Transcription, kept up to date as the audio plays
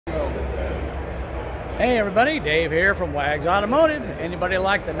Hey everybody, Dave here from Wags Automotive. Anybody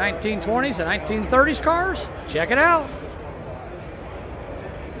like the 1920s and 1930s cars? Check it out.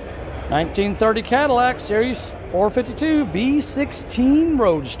 1930 Cadillac Series 452 V16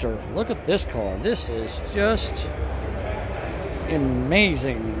 Roadster. Look at this car. This is just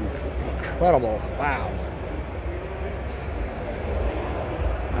amazing. Incredible. Wow.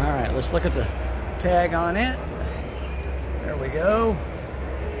 Alright, let's look at the tag on it. There we go.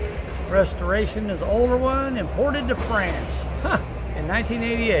 Restoration is older one, imported to France in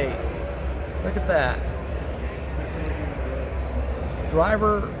 1988. Look at that.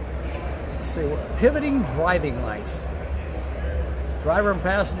 Driver, let's see, pivoting driving lights. Driver and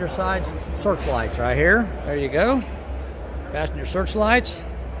passenger side searchlights right here. There you go. Passenger searchlights.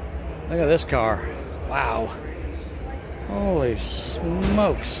 Look at this car. Wow. Holy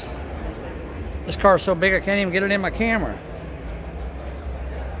smokes. This car is so big I can't even get it in my camera.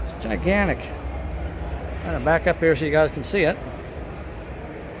 Gigantic. I'm going to back up here so you guys can see it.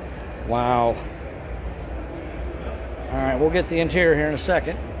 Wow. Alright, we'll get the interior here in a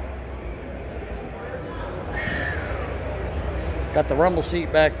second. Got the rumble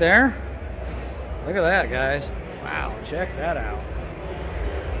seat back there. Look at that, guys. Wow, check that out.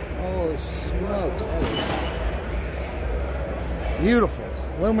 Holy smokes. That is beautiful.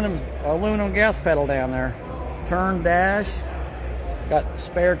 Aluminum gas pedal down there. Turn dash. Got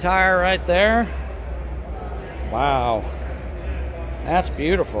spare tire right there. Wow. That's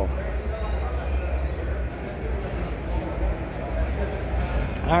beautiful.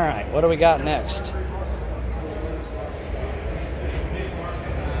 All right, what do we got next?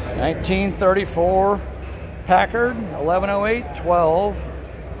 1934 Packard 1108-12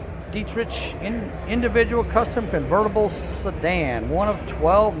 Dietrich individual custom convertible sedan. One of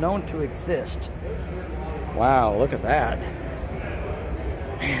 12 known to exist. Wow, look at that.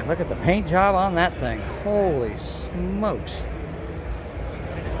 Man, look at the paint job on that thing. Holy smokes.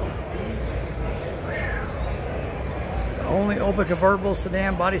 The only open convertible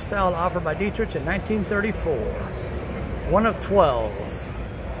sedan body style offered by Dietrich in 1934. One of 12.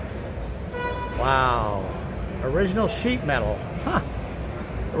 Wow. Original sheet metal. Huh.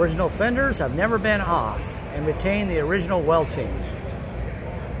 Original fenders have never been off and retain the original welting.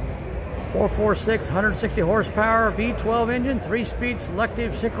 446, 160 horsepower, V12 engine, 3-speed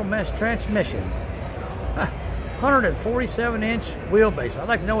selective synchro mesh transmission. 147-inch wheelbase. I'd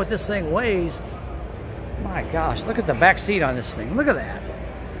like to know what this thing weighs. My gosh, look at the back seat on this thing. Look at that.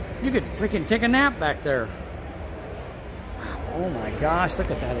 You could freaking take a nap back there. Oh my gosh, look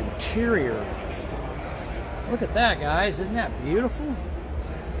at that interior. Look at that, guys. Isn't that beautiful?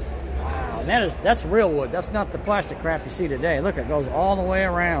 Wow, and that's real wood. That's not the plastic crap you see today. Look, it goes all the way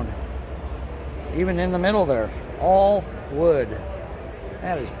around. Even in the middle there, all wood.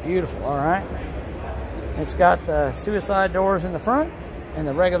 That is beautiful, all right. It's got the suicide doors in the front and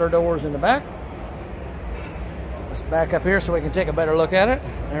the regular doors in the back. Let's back up here so we can take a better look at it.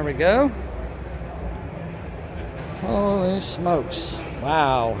 There we go. Holy smokes.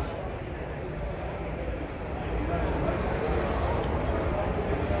 Wow.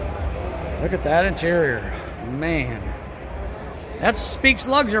 Look at that interior. Man. That speaks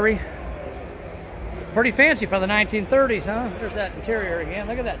luxury. Pretty fancy for the 1930s, huh? There's that interior again.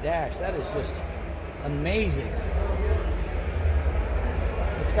 Look at that dash. That is just amazing.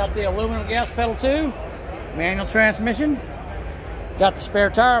 It's got the aluminum gas pedal too. Manual transmission. Got the spare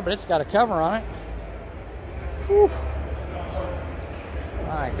tire, but it's got a cover on it. Whew.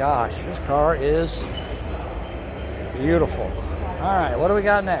 My gosh, this car is beautiful. All right, what do we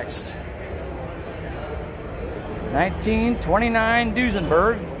got next? 1929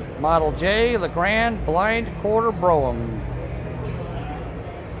 Duesenberg. Model J, Legrand, Blind Quarter Brougham.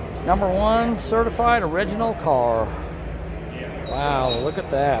 #1 certified original car. Wow, look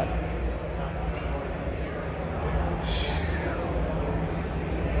at that.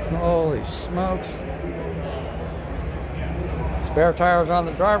 Holy smokes. Spare tires on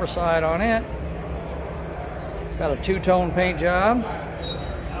the driver's side on it. It's got a two-tone paint job.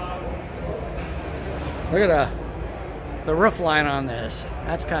 Look at the roof line on this.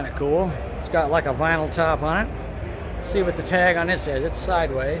 That's kind of cool. It's got like a vinyl top on it. Let's see what the tag on it says. It's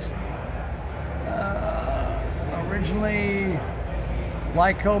sideways. Originally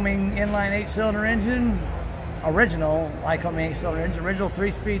Lycoming inline 8-cylinder engine. Original Lycoming 8-cylinder engine. Original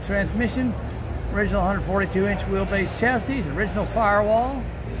 3-speed transmission. Original 142-inch wheelbase chassis. Original firewall.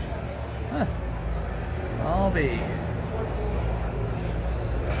 All be.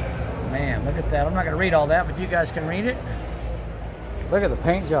 Man, look at that. I'm not going to read all that, but you guys can read it. Look at the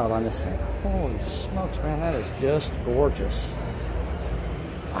paint job on this thing. Holy smokes, man, that is just gorgeous.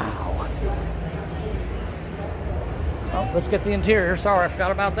 Wow. Oh, let's get the interior. Sorry, I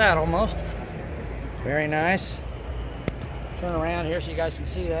forgot about that almost. Very nice. Turn around here so you guys can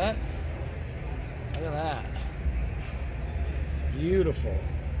see that. Look at that. Beautiful.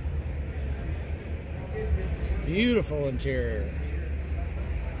 Beautiful interior.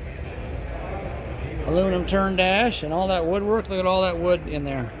 Aluminum turn dash and all that woodwork. Look at all that wood in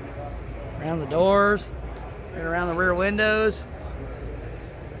there. Around the doors and around the rear windows.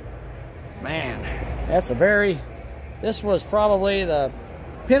 Man, that's a very... This was probably the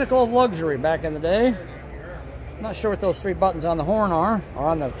pinnacle of luxury back in the day. I'm not sure what those 3 buttons on the horn are, or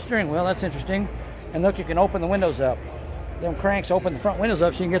on the steering wheel. That's interesting. And look, you can open the windows up. Them cranks open the front windows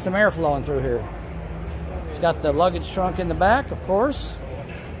up so you can get some air flowing through here. It's got the luggage trunk in the back, of course.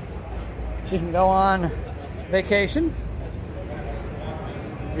 So you can go on vacation.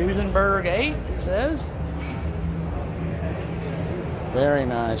 Duesenberg 8, it says. Very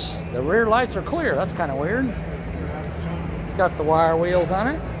nice. The rear lights are clear. That's kind of weird. It's got the wire wheels on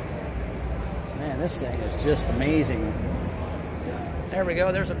it. Man, this thing is just amazing. There we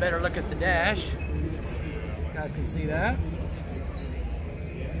go. There's a better look at the dash. You guys can see that.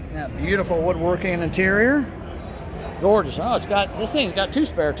 That beautiful woodworking interior. Gorgeous. Oh, this thing's got 2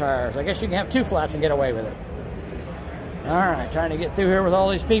 spare tires. I guess you can have 2 flats and get away with it. All right, trying to get through here with all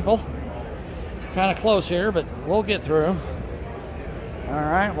these people. Kind of close here, but we'll get through. All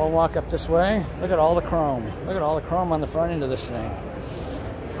right, we'll walk up this way. Look at all the chrome. Look at all the chrome on the front end of this thing.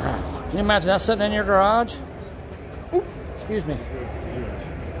 Wow. Can you imagine that sitting in your garage? Ooh, excuse me.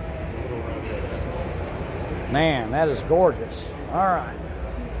 Man, that is gorgeous. All right.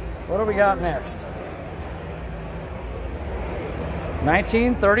 What do we got next?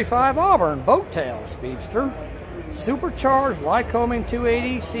 1935 Auburn Boat Tail Speedster. Supercharged Lycoming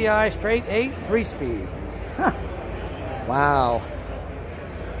 280 CI straight 8 3-speed. Huh. Wow.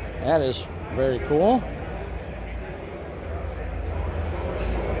 That is very cool.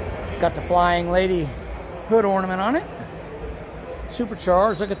 Got the Flying Lady hood ornament on it.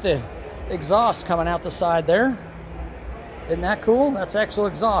 Supercharged. Look at the exhaust coming out the side there. Isn't that cool? That's actual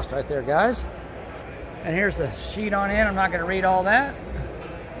exhaust right there, guys. And here's the sheet on in. I'm not going to read all that,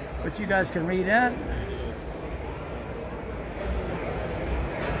 but you guys can read that.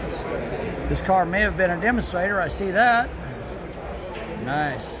 This car may have been a demonstrator. I see that.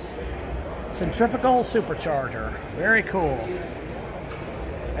 Nice. Centrifugal supercharger. Very cool.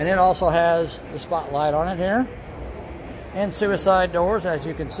 And it also has the spotlight on it here. And suicide doors, as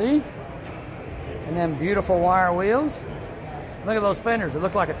you can see. And then beautiful wire wheels. Look at those fenders. They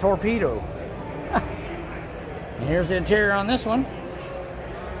look like a torpedo. And here's the interior on this one. Look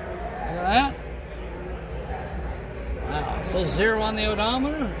at that. Wow. It says 0 on the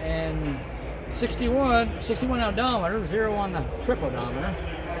odometer and 61 odometer, 0 on the trip odometer.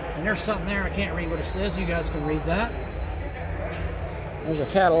 And there's something there. I can't read what it says. You guys can read that. There's a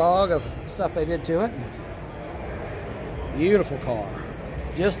catalog of stuff they did to it. Beautiful car.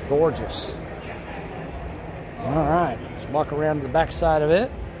 Just gorgeous. All right. Let's walk around to the back side of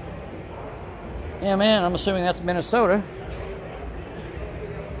it. Yeah, man, I'm assuming that's Minnesota.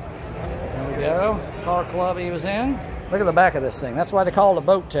 There we go. Car club he was in. Look at the back of this thing. That's why they call it a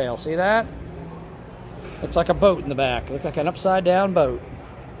boat tail. See that? Looks like a boat in the back. Looks like an upside down boat.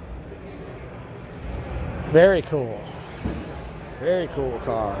 Very cool. Very cool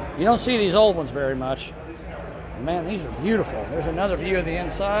car. You don't see these old ones very much. Man, these are beautiful. There's another view of the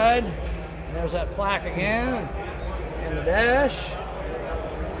inside. And there's that plaque again. And the dash.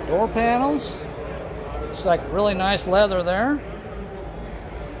 Door panels. It's like really nice leather there.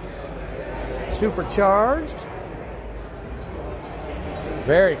 Supercharged.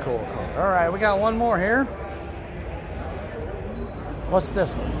 Very cool car. All right, we got one more here. What's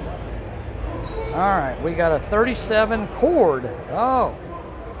this one? All right, we got a 37 Cord. Oh,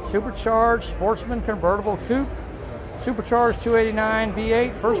 supercharged Sportsman convertible coupe. Supercharged 289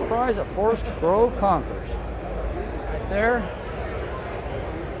 V8. First prize at Forest Grove Concours. Right there.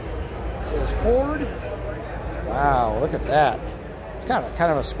 It says Cord. Wow, look at that. It's kind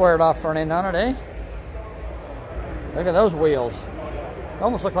of a squared off front end on it, eh? Look at those wheels. They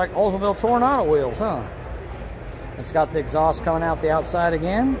almost look like Oldsmobile Tornado wheels, huh? It's got the exhaust coming out the outside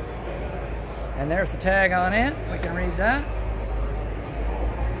again. And there's the tag on it. We can read that.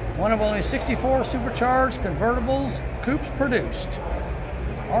 One of only 64 supercharged convertibles coupes produced.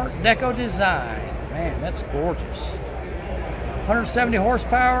 Art Deco design. Man, that's gorgeous. 170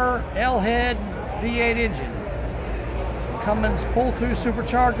 horsepower, L-head, V8 engine. Cummins pull-through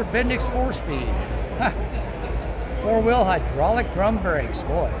supercharger, Bendix 4-speed. 4-wheel hydraulic drum brakes.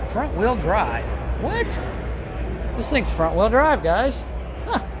 Boy, front-wheel drive. What? This thing's front-wheel drive, guys.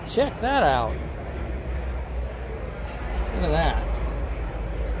 Check that out. Look at that.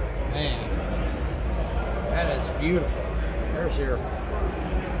 Man, that is beautiful. There's your,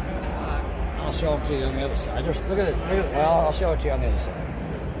 I'll show them to you on the other side. Just look at it. Well, I'll show it to you on the other side.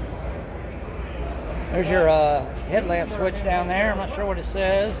 There's your headlamp switch down there. I'm not sure what it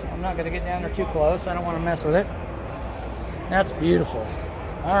says. I'm not going to get down there too close. I don't want to mess with it. That's beautiful.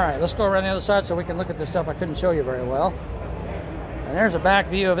 All right, let's go around the other side so we can look at this stuff I couldn't show you very well. And there's a back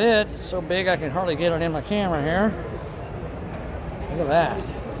view of it. It's so big I can hardly get it in my camera here. Look at that.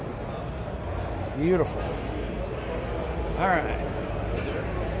 Beautiful. All right.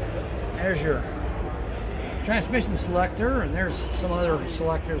 There's your transmission selector, and there's some other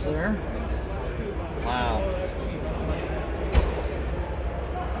selectors there. Wow.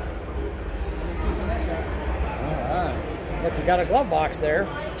 Alright. Look, you got a glove box there.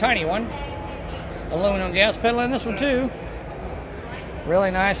 Tiny one. Aluminum gas pedal in this one too.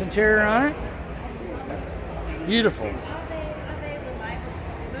 Really nice interior on it. Beautiful.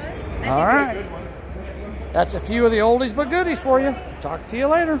 Alright. That's a few of the oldies but goodies for you. Talk to you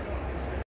later.